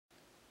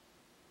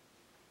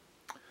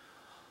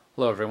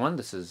Hello everyone,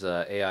 this is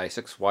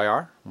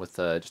AI6YR with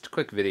just a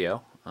quick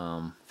video.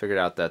 Figured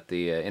out that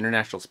the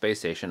International Space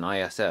Station,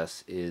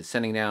 ISS, is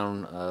sending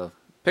down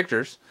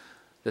pictures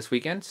this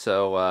weekend.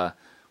 So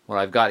what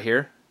I've got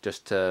here,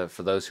 just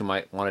for those who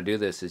might want to do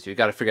this, is you've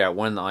got to figure out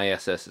when the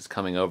ISS is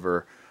coming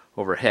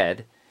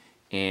overhead.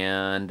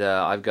 And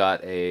I've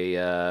got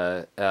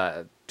a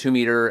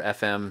 2-meter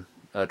FM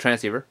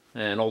transceiver,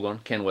 an old one,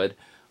 Kenwood,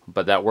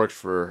 but that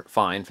works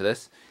fine for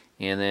this.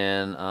 And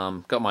then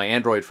got my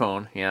Android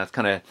phone. Yeah, it's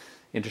kind of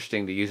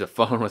interesting to use a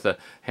phone with a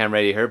ham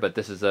radio here, but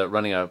this is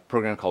running a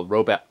program called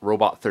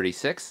Robot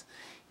 36.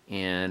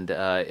 And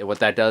what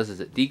that does is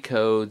it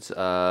decodes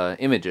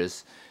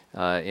images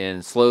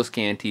in slow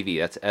scan TV.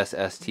 That's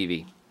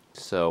SSTV.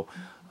 So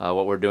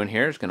what we're doing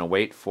here is going to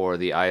wait for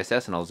the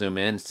ISS, and I'll zoom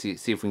in and see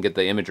if we can get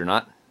the image or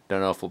not.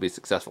 Don't know if we'll be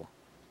successful.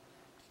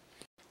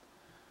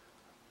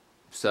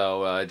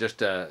 So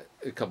just a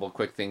couple of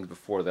quick things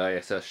before the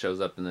ISS shows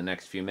up in the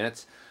next few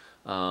minutes.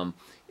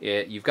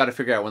 You've got to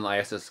figure out when the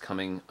ISS is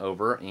coming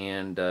over,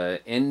 and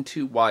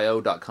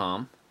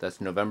n2yo.com,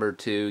 that's November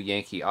 2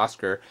 Yankee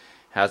Oscar,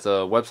 has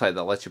a website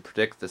that lets you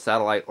predict the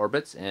satellite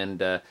orbits,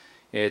 and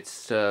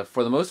it's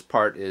for the most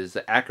part is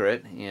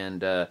accurate,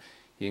 and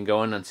you can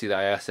go in and see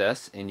the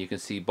ISS, and you can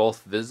see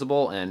both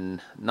visible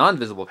and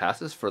non-visible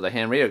passes. For the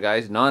ham radio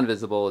guys,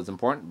 non-visible is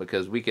important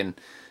because we can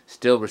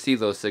still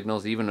receive those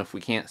signals even if we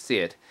can't see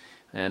it,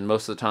 and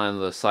most of the time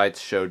the sites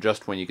show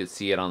just when you can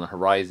see it on the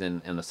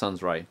horizon and the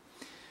sun's right.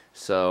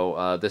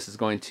 So this is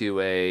going to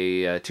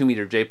a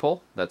 2-meter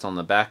J-pole that's on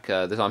the back.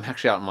 I'm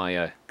actually out in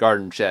my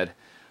garden shed,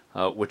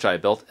 which I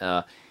built,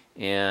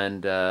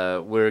 and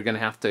we're going to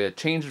have to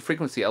change the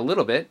frequency a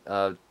little bit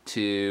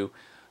to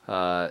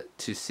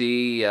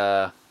see.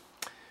 There's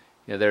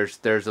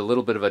a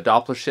little bit of a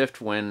Doppler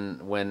shift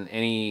when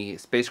any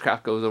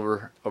spacecraft goes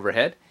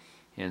overhead,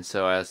 and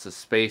so as the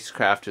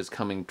spacecraft is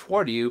coming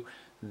toward you,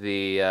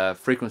 the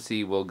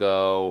frequency will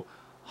go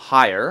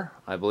higher,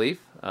 I believe,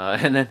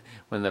 and then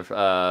when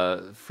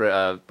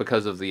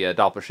because of the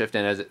Doppler shift,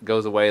 and as it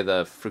goes away,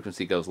 the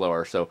frequency goes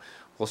lower. So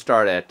we'll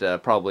start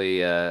at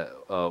probably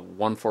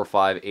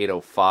 145,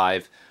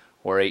 805,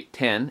 or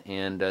 810,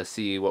 and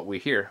see what we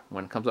hear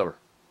when it comes over.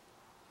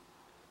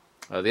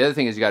 The other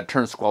thing is you got to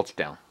turn squelch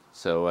down,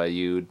 so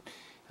you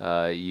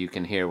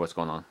can hear what's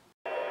going on.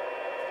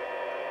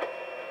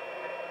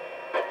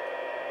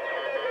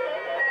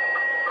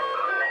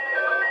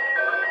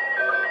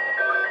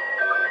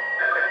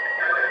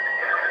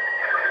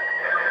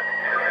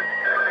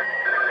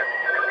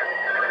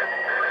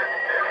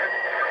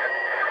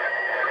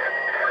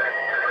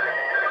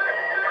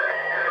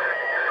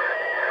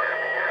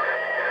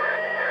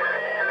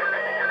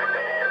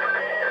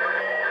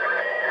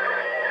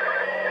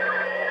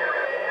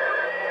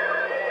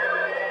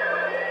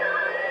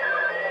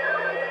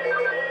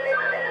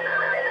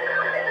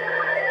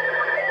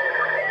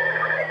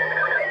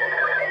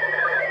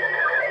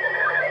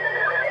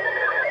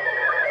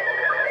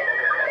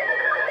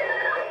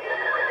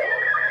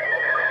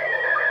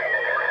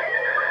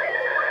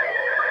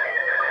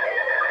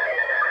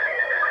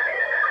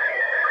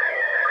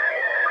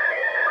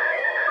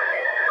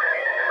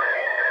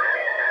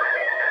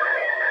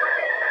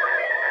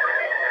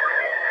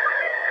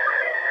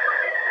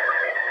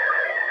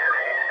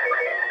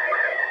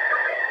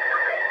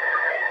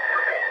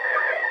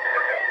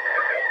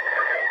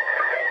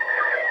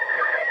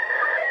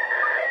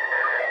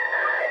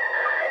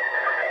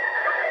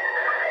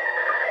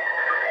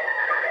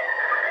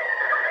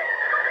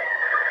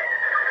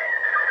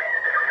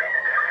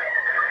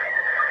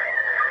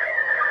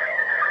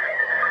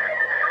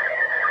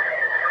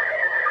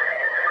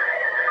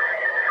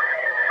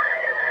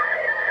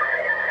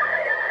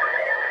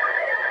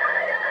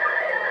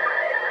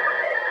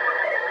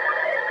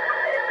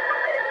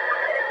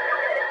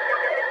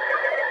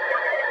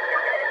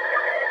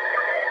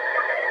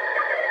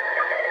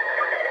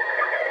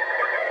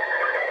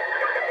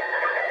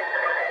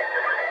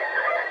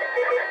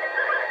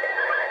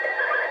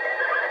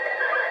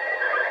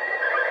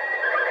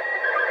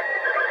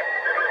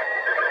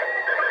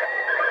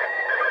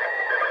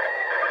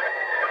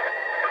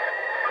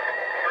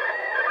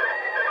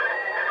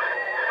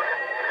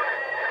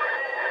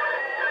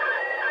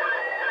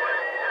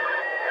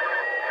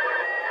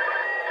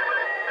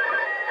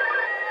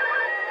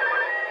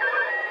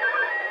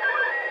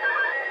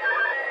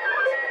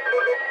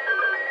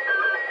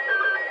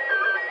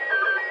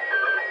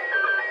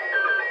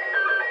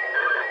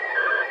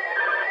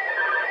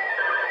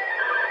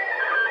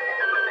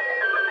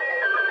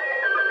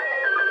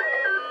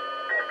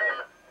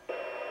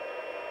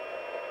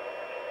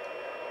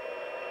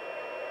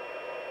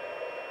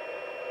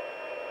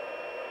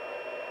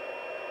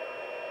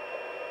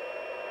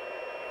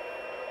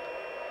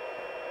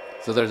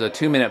 So there's a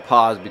 2-minute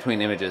pause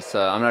between images.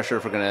 So I'm not sure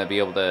if we're going to be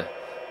able to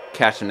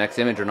catch the next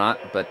image or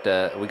not, but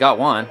we got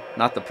one.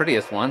 Not the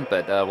prettiest one,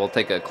 but we'll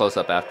take a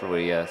close-up after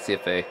we see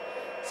if they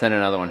send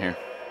another one here.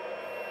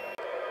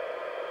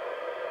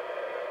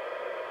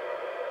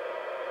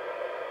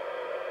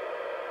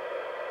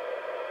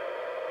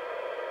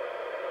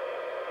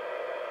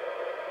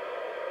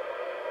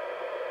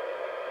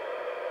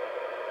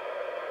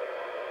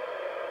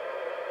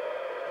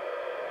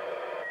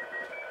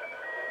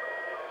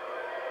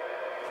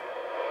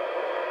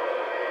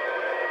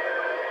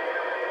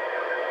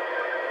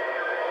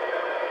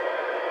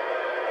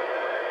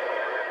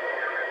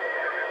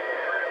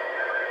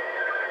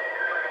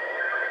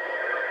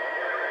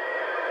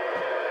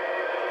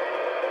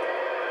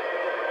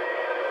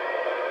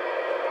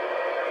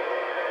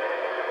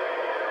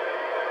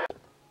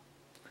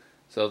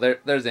 So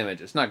there's the image.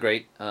 It's not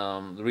great.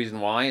 The reason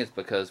why is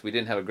because we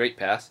didn't have a great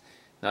pass,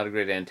 not a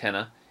great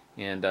antenna,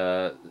 and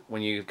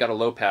when you've got a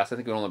low pass, I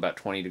think we're only about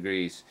 20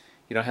 degrees.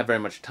 You don't have very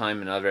much time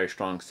and not a very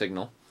strong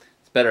signal.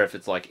 It's better if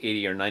it's like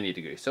 80 or 90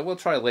 degrees. So we'll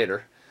try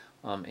later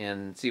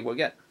and see what we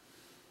get.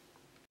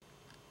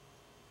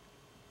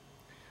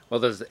 Well,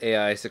 there's the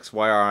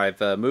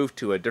AI6YR. I've moved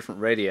to a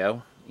different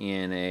radio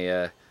in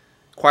a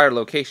quieter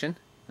location.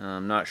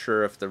 I'm not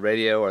sure if the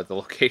radio or the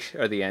location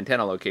or the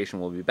antenna location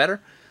will be better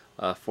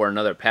for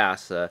another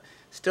pass.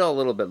 Still a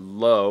little bit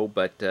low,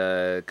 but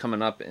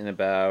coming up in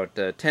about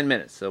 10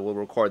 minutes. So we'll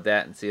record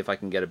that and see if I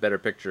can get a better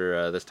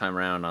picture this time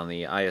around on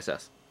the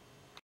ISS.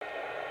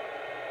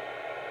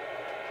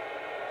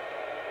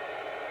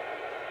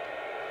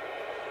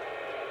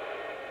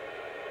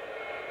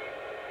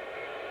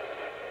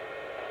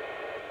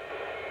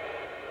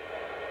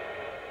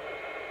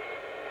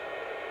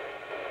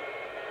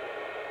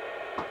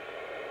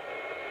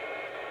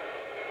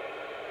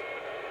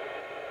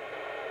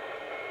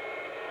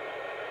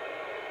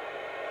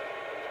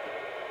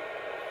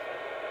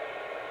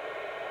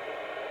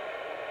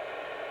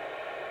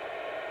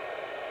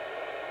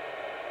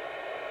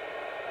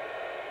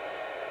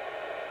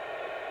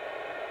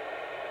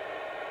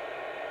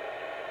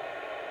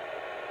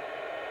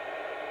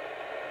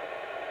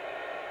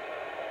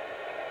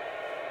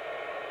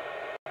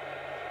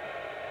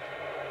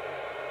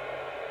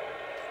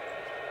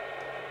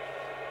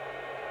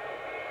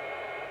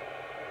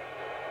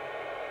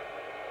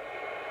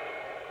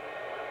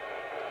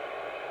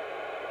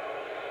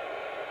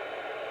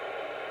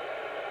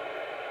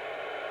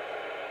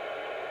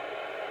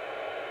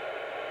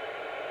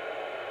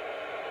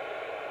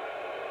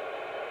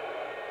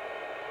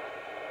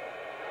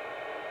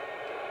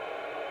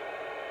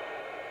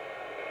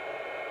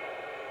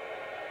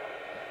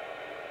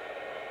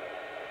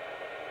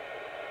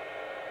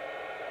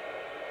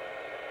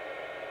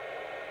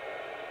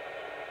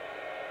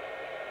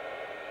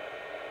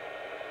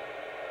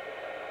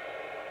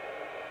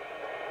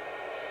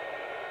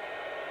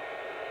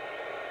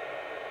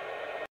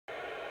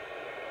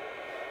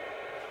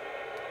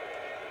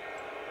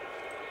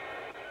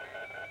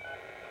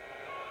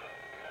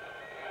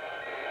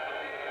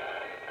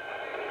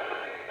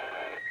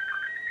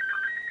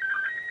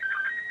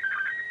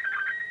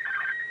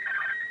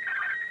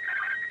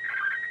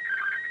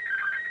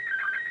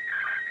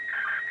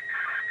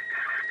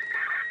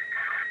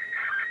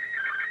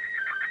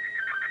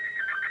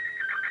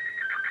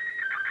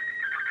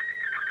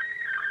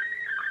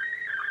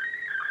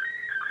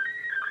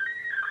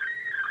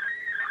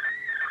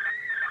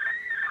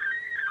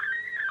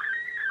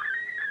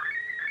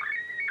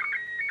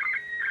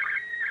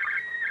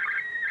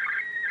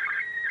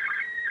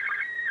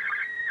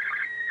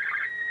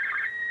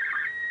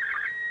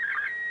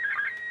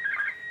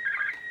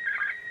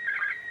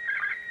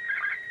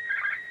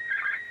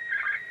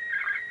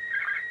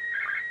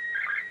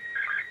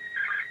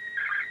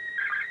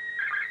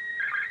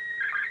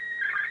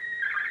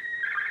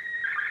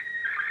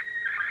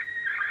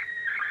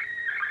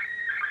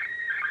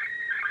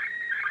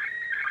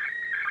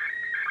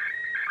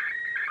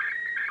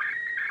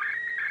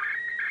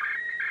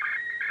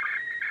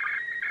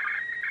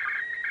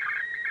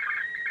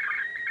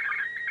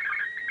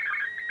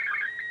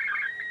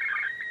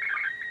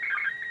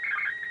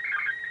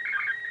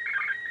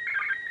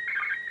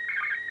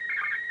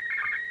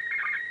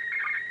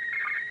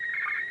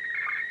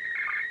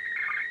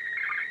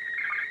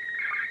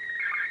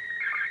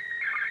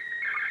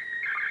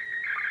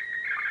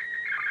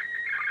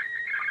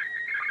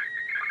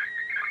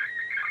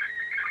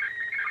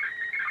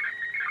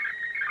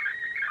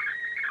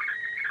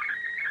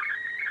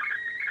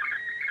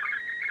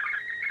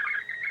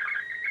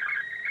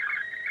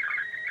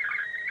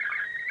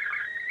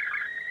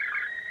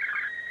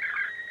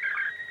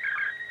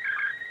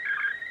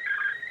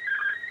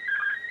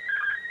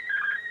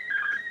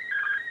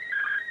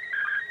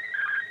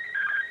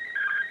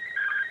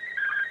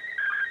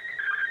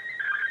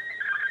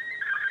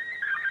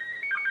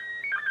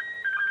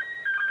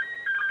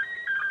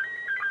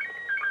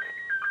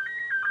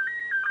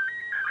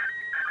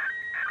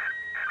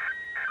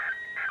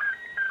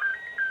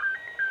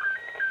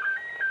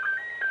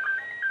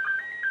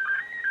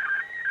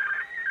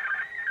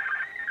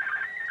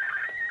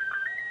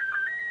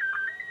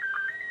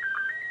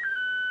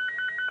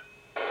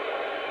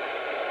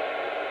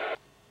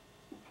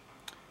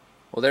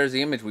 Well, there's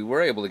the image we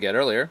were able to get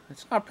earlier.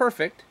 It's not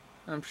perfect.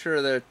 I'm sure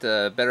that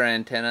better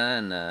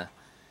antenna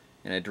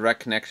and a direct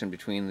connection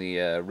between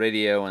the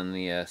radio and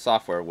the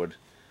software would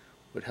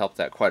help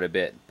that quite a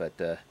bit. But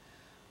at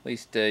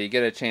least you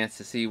get a chance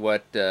to see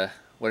what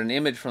an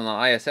image from the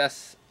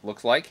ISS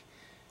looks like.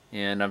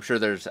 And I'm sure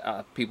there's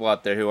people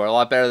out there who are a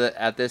lot better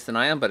at this than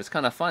I am, but it's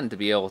kind of fun to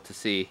be able to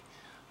see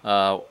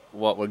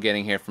what we're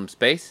getting here from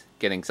space,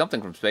 getting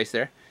something from space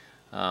there.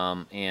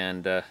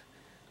 And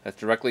that's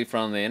directly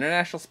from the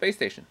International Space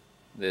Station.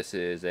 This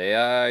is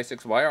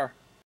AI6YR.